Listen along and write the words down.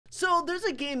So there's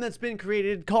a game that's been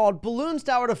created called Bloons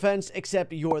Tower Defense,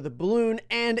 except you're the balloon,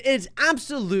 and it's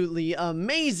absolutely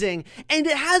amazing. And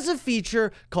it has a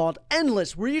feature called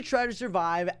Endless, where you try to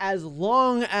survive as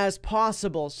long as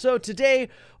possible. So today,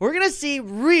 we're gonna see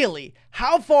really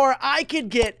how far I could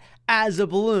get as a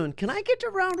balloon. Can I get to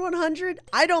round 100?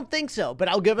 I don't think so, but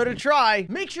I'll give it a try.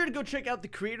 Make sure to go check out the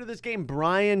creator of this game,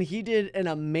 Brian. He did an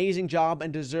amazing job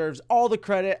and deserves all the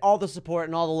credit, all the support,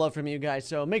 and all the love from you guys.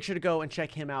 So make sure to go and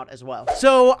check him out as well.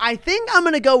 So I think I'm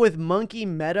gonna go with Monkey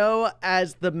Meadow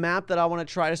as the map that I want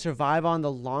to try to survive on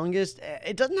the longest.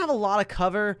 It doesn't have a lot of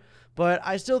cover, but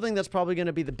I still think that's probably going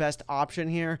to be the best option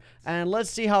here. And let's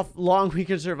see how long we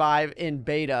can survive in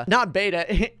beta. Not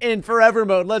beta, in forever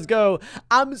mode. Let's go.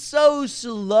 I'm so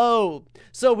slow.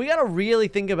 So we got to really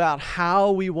think about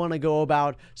how we want to go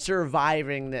about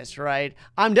surviving this, right?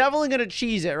 I'm definitely going to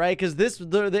cheese it, right? Because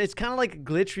it's kind of like a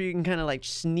glitch where you can kind of like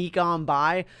sneak on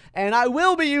by. And I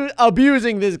will be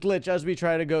abusing this glitch as we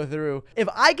try to go through. If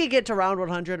I could get to round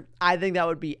 100, I think that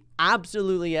would be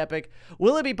absolutely epic.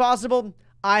 Will it be possible?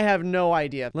 I have no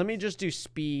idea. Let me just do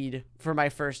speed for my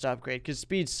first upgrade because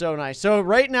speed's so nice. So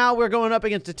right now we're going up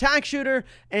against a tack shooter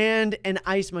and an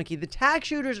ice monkey. The tack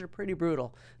shooters are pretty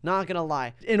brutal, not gonna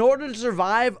lie. In order to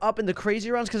survive up in the crazy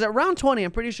rounds, because at round 20,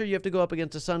 I'm pretty sure you have to go up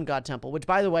against a sun god temple, which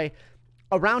by the way,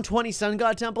 a round 20 sun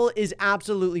god temple is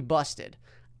absolutely busted.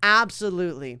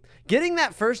 Absolutely. Getting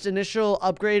that first initial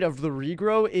upgrade of the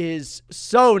regrow is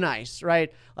so nice,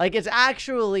 right? Like, it's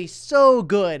actually so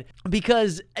good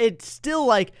because it's still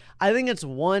like, I think it's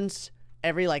once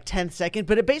every like 10th second,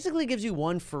 but it basically gives you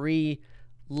one free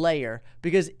layer.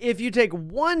 Because if you take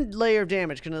one layer of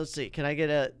damage, let's see, can I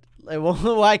get a,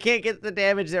 well, I can't get the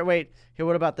damage there. Wait, here,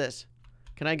 what about this?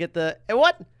 Can I get the,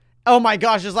 what? Oh my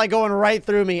gosh, it's like going right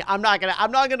through me. I'm not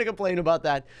gonna complain about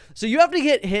that. So you have to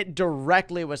get hit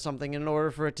directly with something in order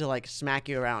for it to like smack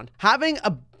you around. Having a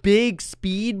big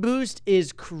speed boost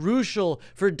is crucial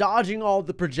for dodging all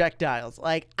the projectiles.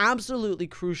 Like, absolutely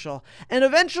crucial. And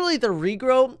eventually the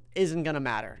regrow isn't gonna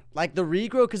matter. Like the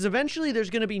regrow, because eventually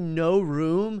there's gonna be no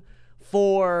room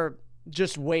for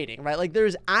just waiting, right? Like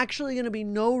there's actually gonna be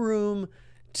no room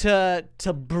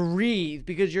to breathe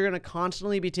because you're going to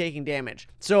constantly be taking damage.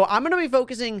 So I'm going to be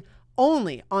focusing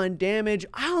only on damage.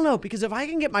 I don't know, because if I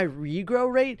can get my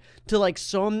regrow rate to like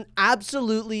some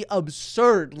absolutely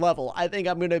absurd level, I think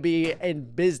I'm going to be in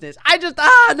business.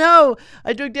 No,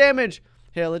 I took damage.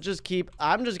 Here, let's just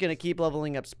I'm just going to keep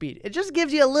leveling up speed. It just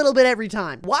gives you a little bit every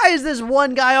time. Why is this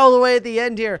one guy all the way at the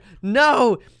end here?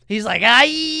 No, he's like,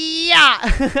 yeah.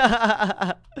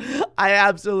 I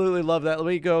absolutely love that. Let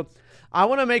me go. I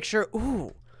want to make sure,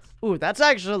 ooh, that's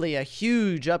actually a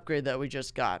huge upgrade that we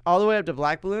just got. All the way up to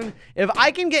black balloon. If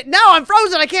I can get, no, I'm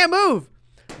frozen, I can't move.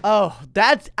 Oh,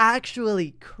 that's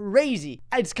actually crazy.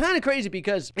 It's kind of crazy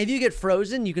because if you get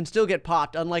frozen, you can still get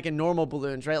popped, unlike in normal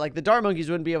balloons, right? Like the dart monkeys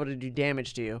wouldn't be able to do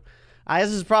damage to you.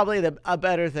 This is probably a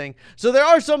better thing. So there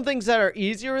are some things that are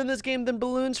easier in this game than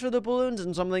balloons for the balloons,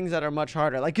 and some things that are much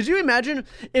harder. Like, could you imagine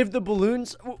if the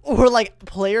balloons were like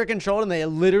player controlled and they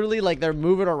literally like they're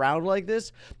moving around like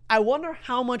this? I wonder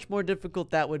how much more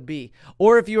difficult that would be.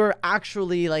 Or if you were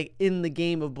actually like in the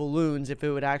game of balloons, if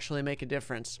it would actually make a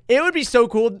difference. It would be so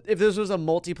cool if this was a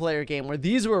multiplayer game where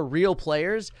these were real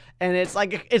players and it's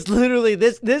like, it's literally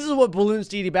this is what Bloons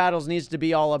TD Battles needs to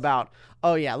be all about.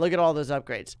 Oh yeah, look at all those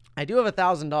upgrades. I do have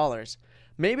 $1,000.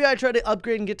 Maybe I try to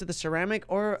upgrade and get to the ceramic,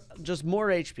 or just more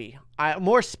HP,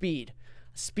 more speed.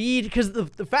 Speed, because the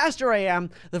faster I am,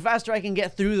 the faster I can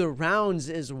get through the rounds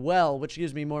as well, which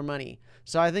gives me more money.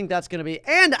 So I think that's going to be,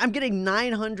 and I'm getting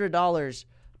 $900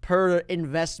 per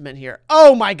investment here.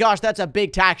 Oh my gosh, that's a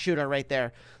big tack shooter right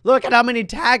there. Look at how many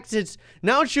tacks it's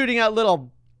now shooting out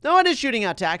little, no, it is shooting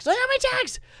out tacks. Look how many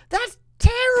tacks. That's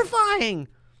terrifying.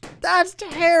 That's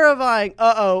terrifying.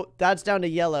 Uh-oh, that's down to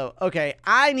yellow. Okay,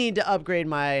 I need to upgrade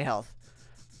my health.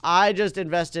 I just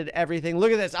invested everything.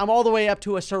 Look at this. I'm all the way up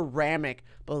to a ceramic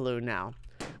balloon now.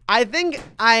 I think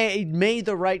I made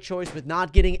the right choice with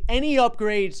not getting any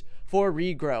upgrades for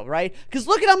regrow, right? Because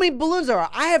look at how many balloons there are.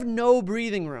 I have no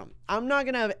breathing room. I'm not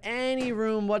going to have any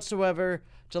room whatsoever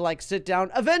to like sit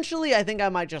down. Eventually, I think I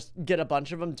might just get a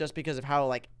bunch of them just because of how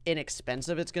like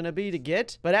inexpensive it's going to be to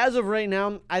get. But as of right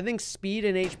now, I think speed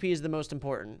and HP is the most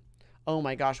important. Oh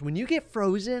my gosh, when you get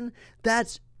frozen,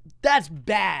 that's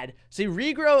bad. See,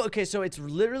 regrow, okay, so it's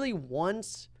literally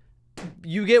once,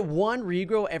 you get one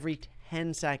regrow every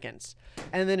 10 seconds,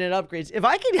 and then it upgrades. If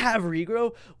I could have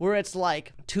regrow where it's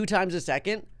like 2 times a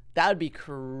second, that would be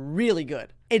really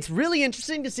good. It's really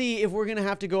interesting to see if we're going to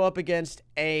have to go up against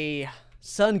a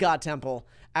sun god temple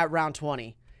at round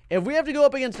 20. If we have to go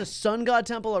up against a sun god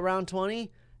temple at round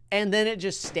 20, and then it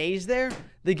just stays there,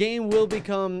 the game will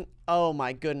become, oh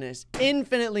my goodness,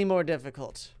 infinitely more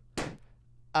difficult.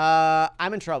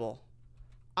 I'm in trouble.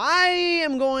 I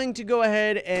am going to go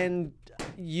ahead and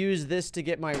use this to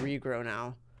get my regrow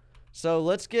now. So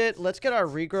let's get our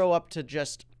regrow up to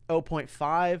just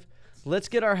 0.5. Let's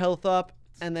get our health up,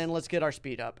 and then let's get our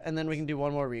speed up, and then we can do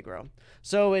one more regrow.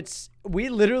 So we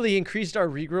literally increased our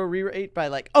regrow rate by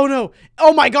like, oh no,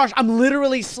 oh my gosh, I'm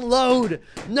literally slowed.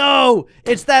 No,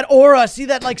 it's that aura. See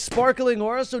that like sparkling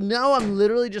aura? So now I'm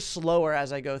literally just slower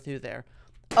as I go through there.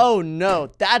 Oh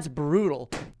no, that's brutal.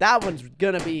 That one's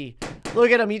gonna be,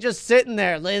 look at him, he's just sitting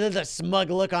there. There's a smug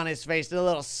look on his face, a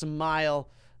little smile.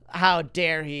 How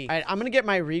dare he? All right, I'm gonna get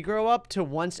my regrow up to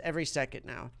once every second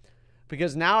now,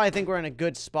 because now I think we're in a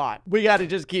good spot. We gotta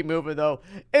just keep moving though.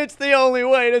 It's the only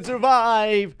way to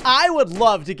survive. I would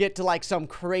love to get to like some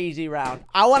crazy round.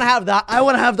 I wanna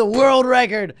have the world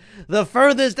record, the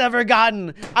furthest ever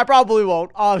gotten. I probably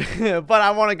won't, but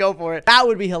I wanna go for it. That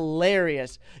would be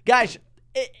hilarious. Guys,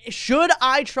 should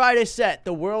I try to set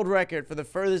the world record for the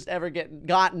furthest ever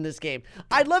gotten in this game?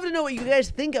 I'd love to know what you guys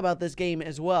think about this game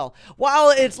as well. While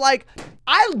it's like,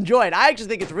 I enjoy it. I actually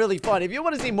think it's really fun. If you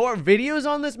want to see more videos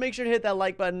on this, make sure to hit that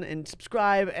like button and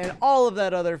subscribe and all of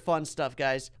that other fun stuff,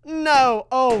 guys. No.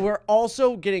 Oh, we're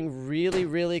also getting really,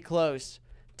 really close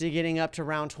to getting up to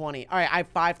round 20. All right, I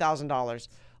have $5,000.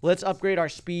 Let's upgrade our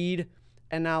speed.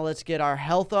 And now let's get our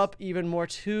health up even more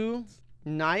too.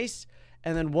 Nice.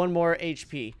 And then one more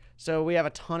HP. So we have a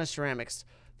ton of ceramics.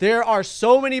 There are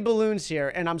so many balloons here,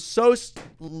 and I'm so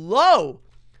slow.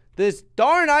 This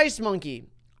darn ice monkey.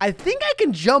 I think I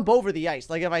can jump over the ice.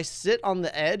 Like if I sit on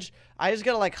the edge, I just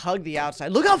gotta like hug the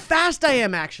outside. Look how fast I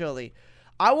am, actually.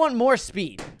 I want more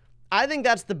speed. I think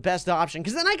that's the best option,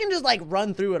 because then I can just like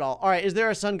run through it all. All right, is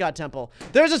there a sun god temple?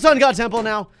 There's a sun god temple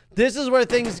now. This is where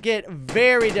things get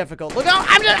very difficult. Look how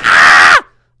I'm just, ah!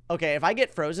 Okay, if I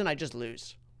get frozen, I just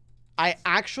lose. I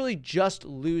actually just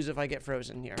lose if I get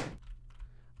frozen here.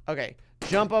 Okay,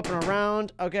 jump up and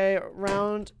around. Okay,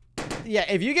 around. Yeah,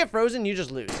 if you get frozen, you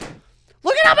just lose.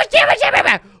 Look at how much damage I'm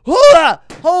at!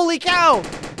 Holy cow!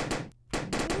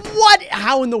 What?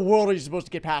 How in the world are you supposed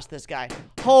to get past this guy?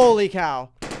 Holy cow.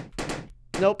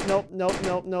 Nope, nope, nope,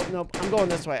 nope, nope, nope. I'm going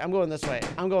this way. I'm going this way.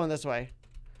 I'm going this way.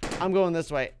 I'm going this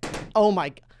way. Oh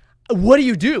my. What do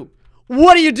you do?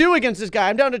 What do you do against this guy?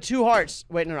 I'm down to 2 hearts.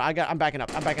 Wait, no, I'm backing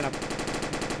up. I'm backing up.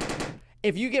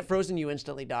 If you get frozen, you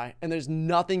instantly die. And there's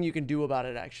nothing you can do about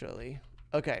it, actually.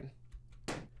 Okay.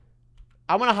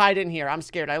 I'm gonna hide in here. I'm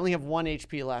scared. I only have 1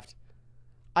 HP left.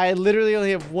 I literally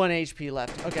only have 1 HP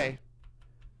left. Okay.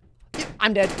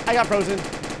 I'm dead. I got frozen.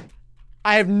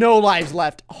 I have no lives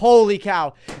left. Holy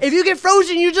cow. If you get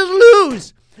frozen, you just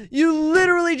lose. You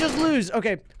literally just lose.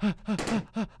 Okay.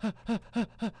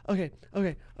 Okay.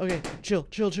 Okay. Okay. Chill.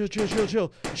 Chill, chill, chill, chill,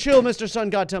 chill. Chill, Mr. Sun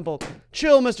God Temple.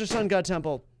 Chill, Mr. Sun God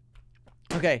Temple.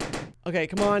 Okay. Okay,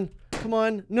 come on. Come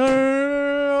on. No, no, no, no,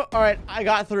 no, no. All right, I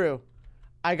got through.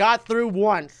 I got through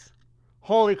once.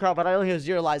 Holy crap, but I only have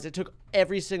 0 lives. It took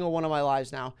every single one of my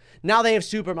lives now. Now they have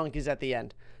super monkeys at the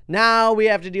end. Now we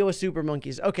have to deal with super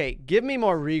monkeys. Okay, give me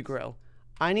more regrow.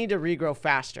 I need to regrow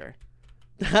faster.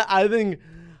 I think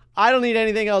I don't need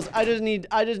anything else. I just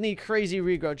need crazy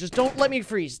regrow. Just don't let me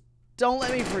freeze. Don't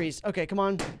let me freeze. Okay, come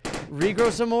on.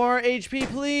 Regrow some more HP,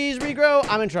 please. Regrow.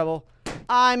 I'm in trouble.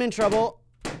 I'm in trouble.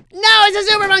 No, it's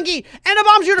a super monkey and a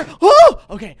bomb shooter. Oh!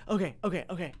 Okay, okay, okay,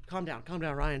 okay. Calm down,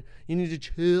 Ryan. You need to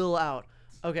chill out.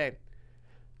 Okay.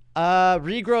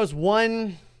 Regrow's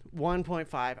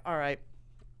 1.5. All right.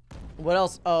 What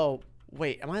else? Oh,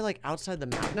 wait. Am I like outside the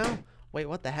map now? Wait,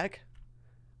 what the heck?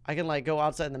 I can like go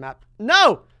outside the map.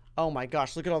 No! Oh my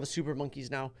gosh, look at all the super monkeys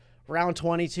now. Round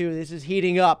 22. This is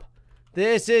heating up.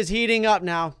 This is heating up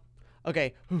now.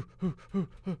 Okay.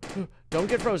 Don't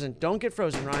get frozen. Don't get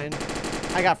frozen, Ryan.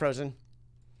 I got frozen.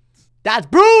 That's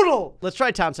brutal! Let's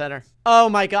try town center. Oh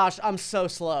my gosh, I'm so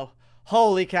slow.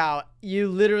 Holy cow. You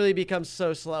literally become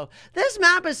so slow. This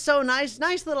map is so nice.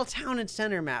 Nice little town and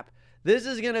center map. This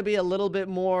is going to be a little bit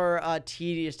more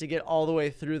tedious to get all the way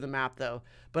through the map, though.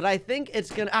 But I think it's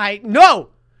going to... No!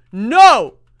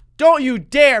 No! Don't you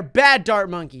dare! Bad dart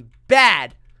monkey.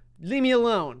 Bad. Leave me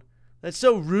alone. That's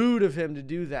so rude of him to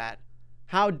do that.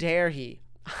 How dare he?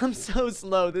 I'm so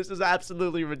slow. This is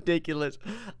absolutely ridiculous.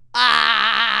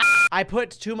 Ah! I put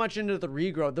too much into the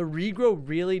regrow. The regrow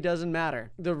really doesn't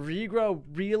matter. The regrow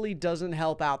really doesn't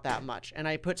help out that much. And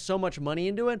I put so much money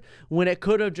into it when it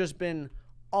could have just been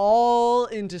all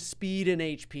into speed and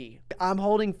HP. I'm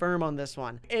holding firm on this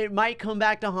one. It might come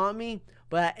back to haunt me,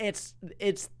 but it's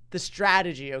the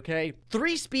strategy, okay?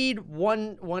 3 speed,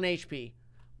 1 HP.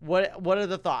 What are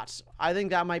the thoughts? I think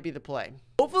that might be the play.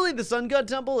 Hopefully the Sun God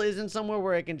Temple isn't somewhere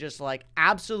where it can just like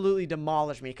absolutely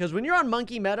demolish me. Because when you're on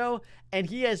Monkey Meadow and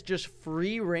he has just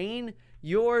free reign,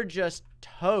 you're just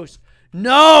toast.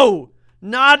 No!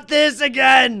 Not this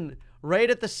again! Right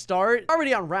at the start.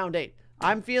 Already on round 8.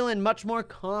 I'm feeling much more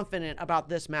confident about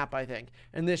this map, I think.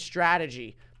 And this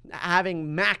strategy.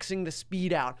 Maxing the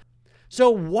speed out.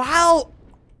 So while...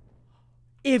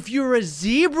 if you're a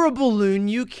zebra balloon,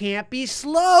 you can't be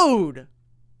slowed.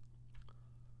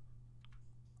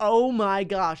 Oh my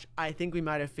gosh. I think we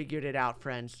might have figured it out,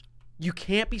 friends. You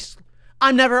can't be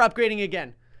I'm never upgrading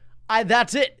again.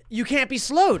 That's it. You can't be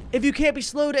slowed. If you can't be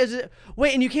slowed as a...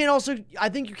 wait, and you can't also... I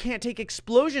think you can't take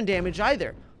explosion damage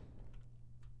either.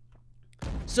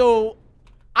 So,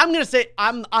 I'm gonna say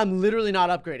I'm literally not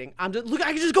upgrading. Look,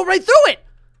 I can just go right through it!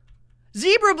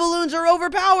 Zebra balloons are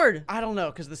overpowered! I don't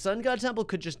know, because the Sun God Temple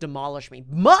could just demolish me.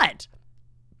 But,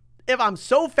 if I'm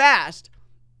so fast,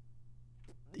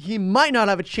 he might not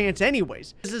have a chance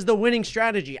anyways. This is the winning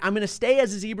strategy. I'm gonna stay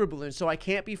as a zebra balloon so I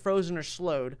can't be frozen or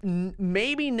slowed.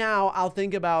 Maybe now I'll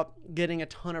think about getting a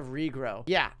ton of regrow.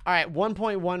 Yeah, all right,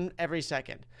 1.1 every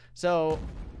second. So,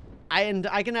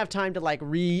 I can have time to like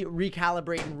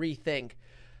recalibrate and rethink.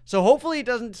 So hopefully it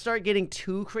doesn't start getting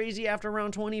too crazy after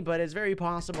round 20, but it's very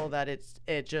possible that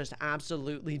it just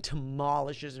absolutely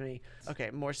demolishes me. Okay,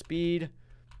 more speed.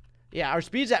 Yeah, our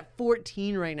speed's at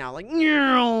 14 right now. Like,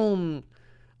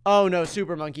 oh no,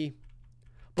 Super Monkey.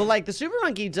 But like the Super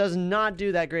Monkey does not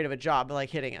do that great of a job of like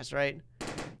hitting us, right?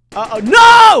 Uh-oh,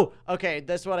 no! Okay,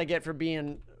 that's what I get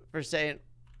for saying,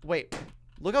 wait,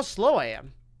 look how slow I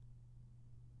am.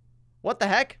 What the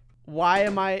heck? Why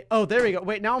am I... oh, there we go.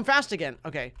 Wait, now I'm fast again.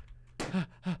 Okay.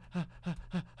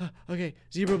 Okay,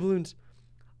 zebra balloons.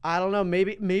 I don't know.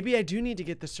 Maybe I do need to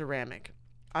get the ceramic.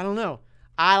 I don't know.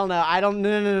 No.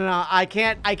 I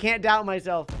can't doubt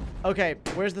myself. Okay,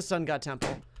 where's the Sun God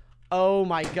Temple? Oh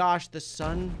my gosh, the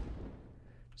sun.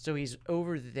 So he's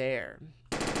over there.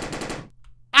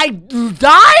 I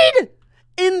died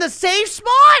in the safe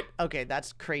spot? Okay,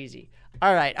 that's crazy.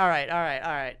 All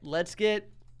right. Let's get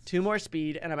 2 more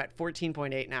speed, and I'm at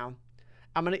 14.8 now.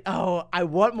 I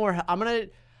want more. I'm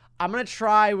gonna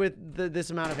try with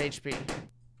this amount of HP.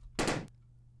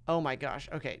 Oh my gosh.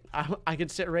 Okay, I can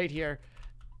sit right here.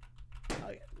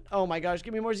 Oh my gosh,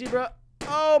 give me more zebra.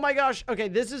 Oh my gosh. Okay,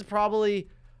 this is probably...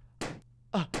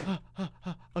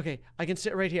 okay, I can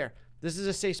sit right here. This is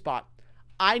a safe spot.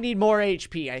 I need more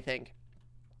HP, I think.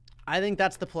 I think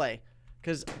that's the play.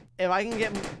 Because if I can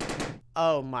get...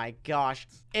 oh my gosh.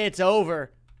 It's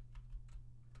over.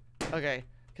 Okay,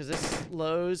 because this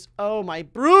slows... oh my...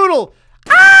 brutal!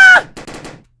 Ah!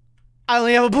 I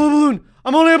only have a blue balloon.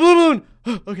 I'm only a blue balloon.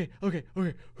 Okay.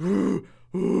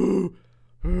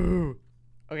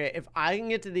 Okay, if I can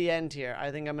get to the end here, I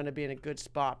think I'm going to be in a good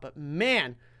spot. But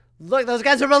man, look, those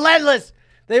guys are relentless.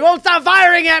 They won't stop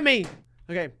firing at me.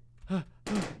 Okay.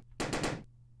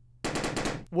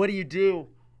 What do you do?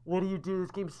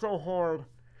 This game's so hard.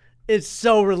 It's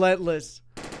so relentless.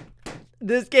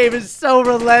 This game is so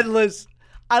relentless.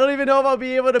 I don't even know if I'll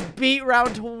be able to beat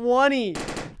round 20.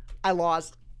 I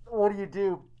lost. What do you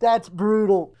do? That's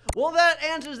brutal. Well, that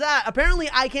answers that. Apparently,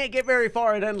 I can't get very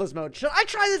far in endless mode. Should I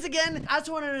try this again? I just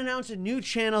wanted to announce a new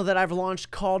channel that I've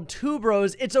launched called Two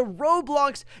Bros. It's a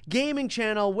Roblox gaming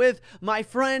channel with my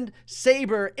friend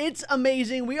Saber. It's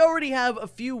amazing. We already have a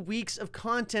few weeks of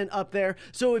content up there.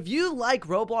 So if you like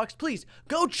Roblox, please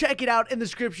go check it out in the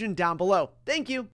description down below. Thank you.